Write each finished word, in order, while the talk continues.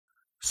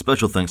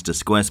Special thanks to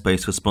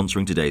Squarespace for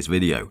sponsoring today's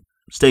video.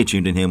 Stay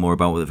tuned and hear more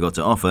about what they've got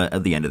to offer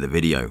at the end of the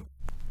video.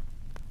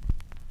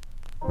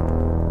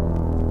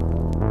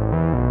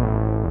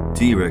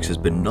 T-Rex has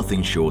been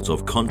nothing short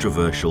of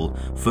controversial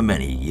for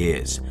many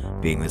years,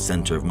 being the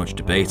center of much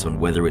debate on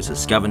whether it's a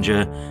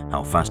scavenger,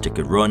 how fast it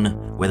could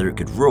run, whether it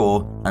could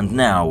roar, and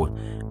now,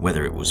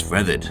 whether it was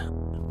feathered.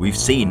 We've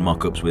seen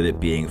mock-ups with it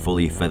being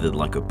fully feathered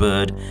like a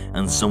bird,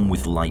 and some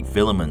with light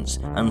filaments,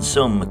 and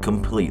some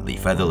completely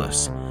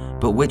featherless.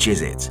 But which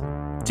is it?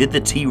 Did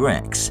the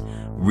T-Rex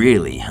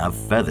really have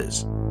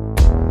feathers?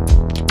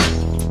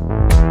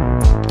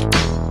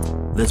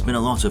 There's been a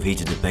lot of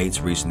heated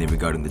debates recently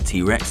regarding the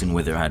T-Rex and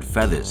whether it had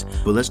feathers,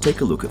 but let's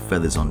take a look at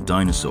feathers on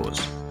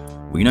dinosaurs.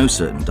 We know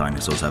certain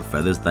dinosaurs have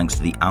feathers thanks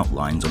to the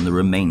outlines on the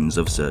remains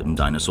of certain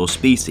dinosaur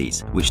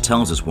species, which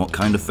tells us what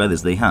kind of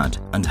feathers they had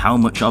and how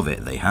much of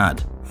it they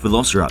had.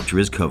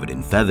 Velociraptor is covered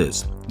in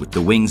feathers, with the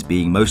wings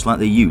being most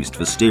likely used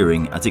for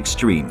steering at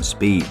extreme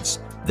speeds.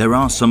 There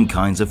are some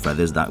kinds of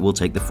feathers that will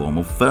take the form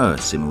of fur,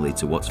 similarly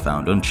to what's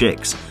found on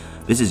chicks.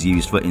 This is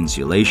used for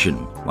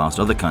insulation, whilst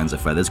other kinds of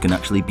feathers can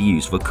actually be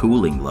used for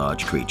cooling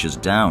large creatures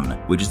down,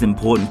 which is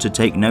important to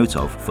take note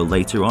of for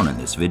later on in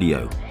this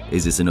video.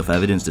 Is this enough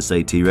evidence to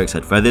say T-Rex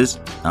had feathers?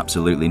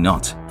 Absolutely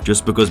not.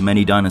 Just because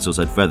many dinosaurs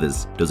had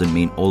feathers doesn't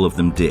mean all of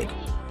them did.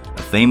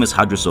 A famous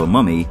hadrosaur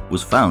mummy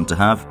was found to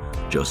have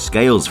just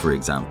scales, for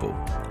example.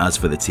 As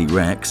for the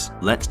T-Rex,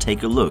 let's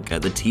take a look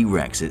at the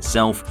T-Rex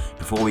itself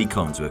before we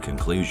come to a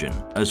conclusion.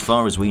 As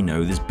far as we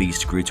know, this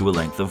beast grew to a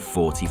length of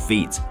 40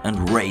 feet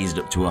and raised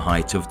up to a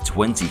height of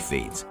 20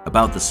 feet,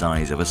 about the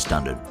size of a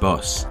standard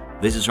bus.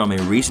 This is from a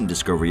recent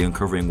discovery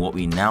uncovering what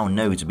we now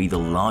know to be the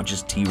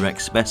largest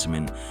T-Rex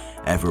specimen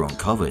ever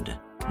uncovered,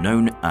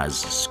 known as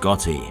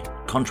Scotty.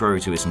 Contrary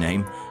to its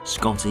name,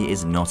 Scotty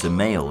is not a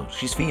male,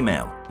 she's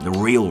female. The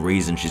real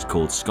reason she's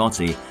called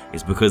Scotty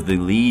is because the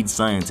lead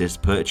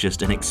scientist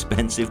purchased an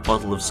expensive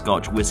bottle of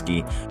Scotch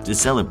whiskey to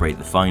celebrate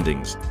the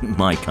findings.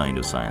 My kind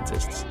of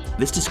scientists.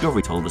 This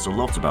discovery told us a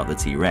lot about the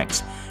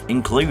T-Rex,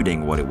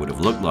 including what it would have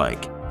looked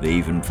like. They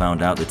even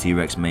found out the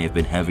T-Rex may have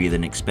been heavier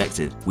than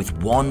expected, with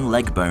one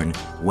leg bone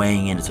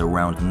weighing in at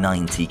around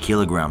 90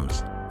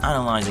 kilograms.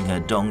 Analysing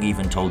her dung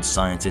even told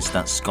scientists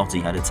that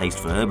Scotty had a taste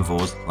for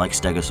herbivores like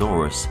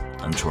Stegosaurus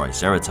and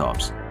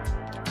Triceratops.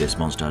 This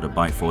monster had a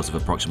bite force of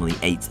approximately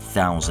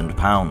 8,000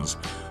 pounds.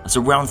 That's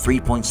around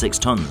 3.6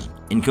 tons.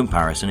 In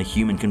comparison, a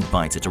human can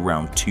bite at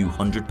around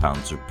 200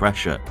 pounds of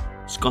pressure.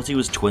 Scotty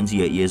was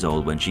 28 years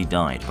old when she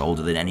died,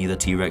 older than any other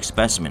T-Rex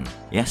specimen.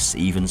 Yes,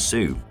 even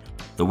Sue,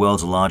 the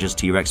world's largest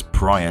T-Rex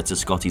prior to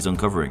Scotty's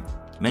uncovering.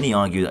 Many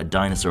argue that a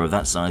dinosaur of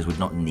that size would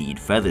not need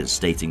feathers,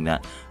 stating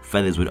that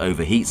feathers would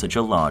overheat such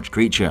a large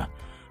creature.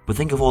 But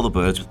think of all the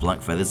birds with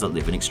black feathers that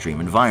live in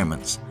extreme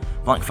environments.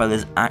 Black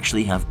feathers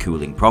actually have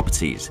cooling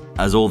properties,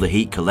 as all the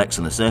heat collects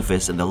on the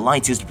surface and the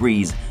lightest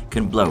breeze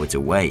can blow it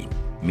away,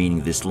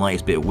 meaning this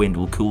lightest bit of wind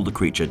will cool the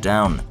creature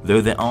down,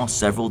 though there are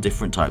several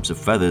different types of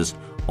feathers,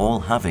 all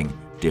having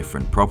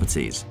different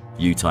properties.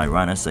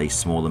 Eutyrannus, a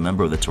smaller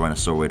member of the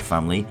Tyrannosaurid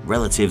family,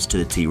 relatives to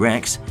the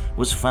T-Rex,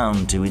 was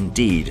found to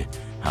indeed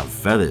have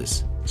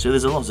feathers. So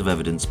there's a lot of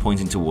evidence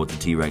pointing toward the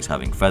T-Rex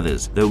having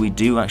feathers, though we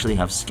do actually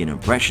have skin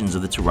impressions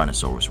of the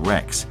Tyrannosaurus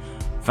rex,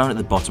 found at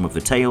the bottom of the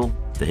tail,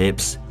 the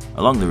hips,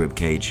 along the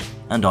ribcage,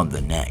 and on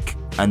the neck.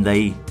 And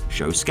they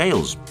show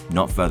scales,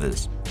 not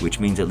feathers, which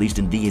means at least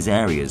in these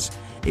areas,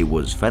 it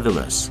was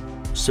featherless.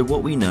 So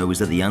what we know is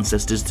that the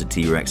ancestors to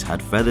T-Rex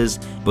had feathers,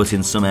 but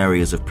in some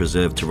areas of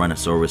preserved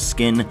Tyrannosaurus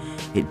skin,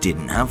 it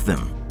didn't have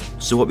them.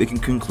 So what we can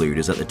conclude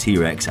is that the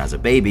T-Rex, as a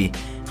baby,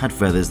 had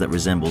feathers that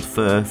resembled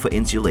fur for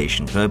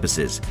insulation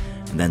purposes,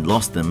 and then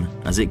lost them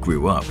as it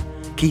grew up,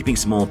 keeping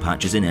small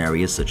patches in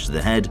areas such as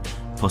the head,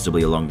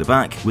 possibly along the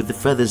back, with the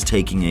feathers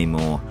taking a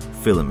more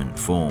filament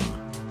form.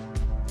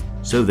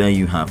 So there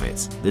you have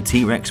it. The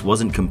T-Rex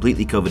wasn't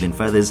completely covered in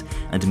feathers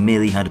and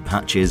merely had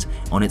patches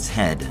on its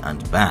head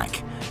and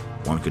back.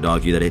 One could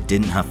argue that it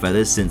didn't have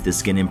feathers since the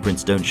skin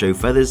imprints don't show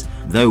feathers,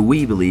 though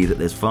we believe that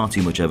there's far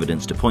too much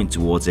evidence to point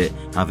towards it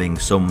having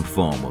some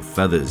form of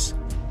feathers.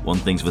 One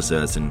thing's for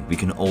certain, we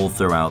can all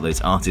throw out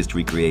those artist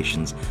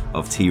recreations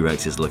of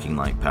T-Rexes looking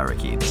like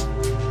parakeets.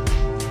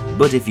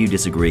 But if you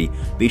disagree,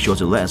 be sure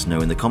to let us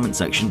know in the comment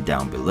section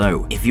down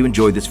below. If you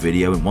enjoyed this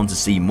video and want to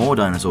see more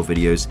dinosaur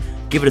videos,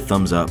 give it a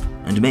thumbs up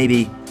and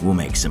maybe we'll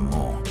make some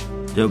more.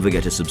 Don't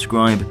forget to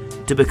subscribe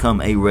to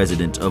become a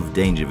resident of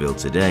DangerVille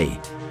today.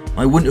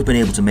 I wouldn't have been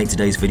able to make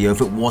today's video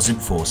if it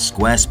wasn't for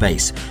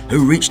Squarespace,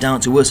 who reached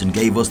out to us and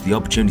gave us the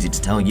opportunity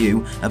to tell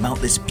you about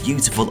this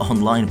beautiful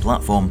online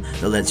platform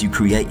that lets you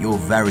create your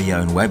very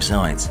own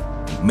website.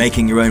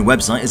 Making your own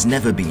website has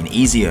never been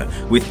easier.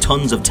 With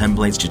tons of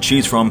templates to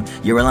choose from,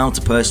 you're allowed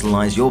to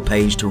personalize your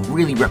page to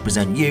really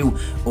represent you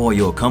or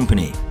your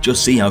company.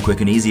 Just see how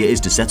quick and easy it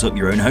is to set up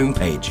your own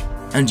homepage.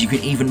 And you can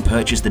even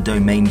purchase the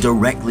domain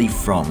directly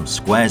from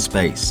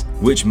Squarespace,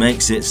 which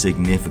makes it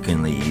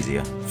significantly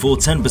easier. For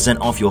 10%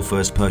 off your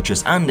first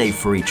purchase and a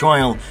free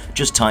trial,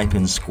 just type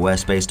in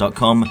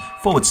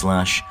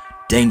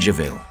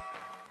squarespace.com/DangerVille.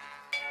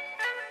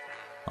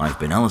 I've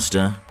been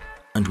Alistair,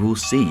 and we'll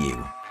see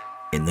you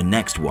in the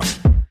next one.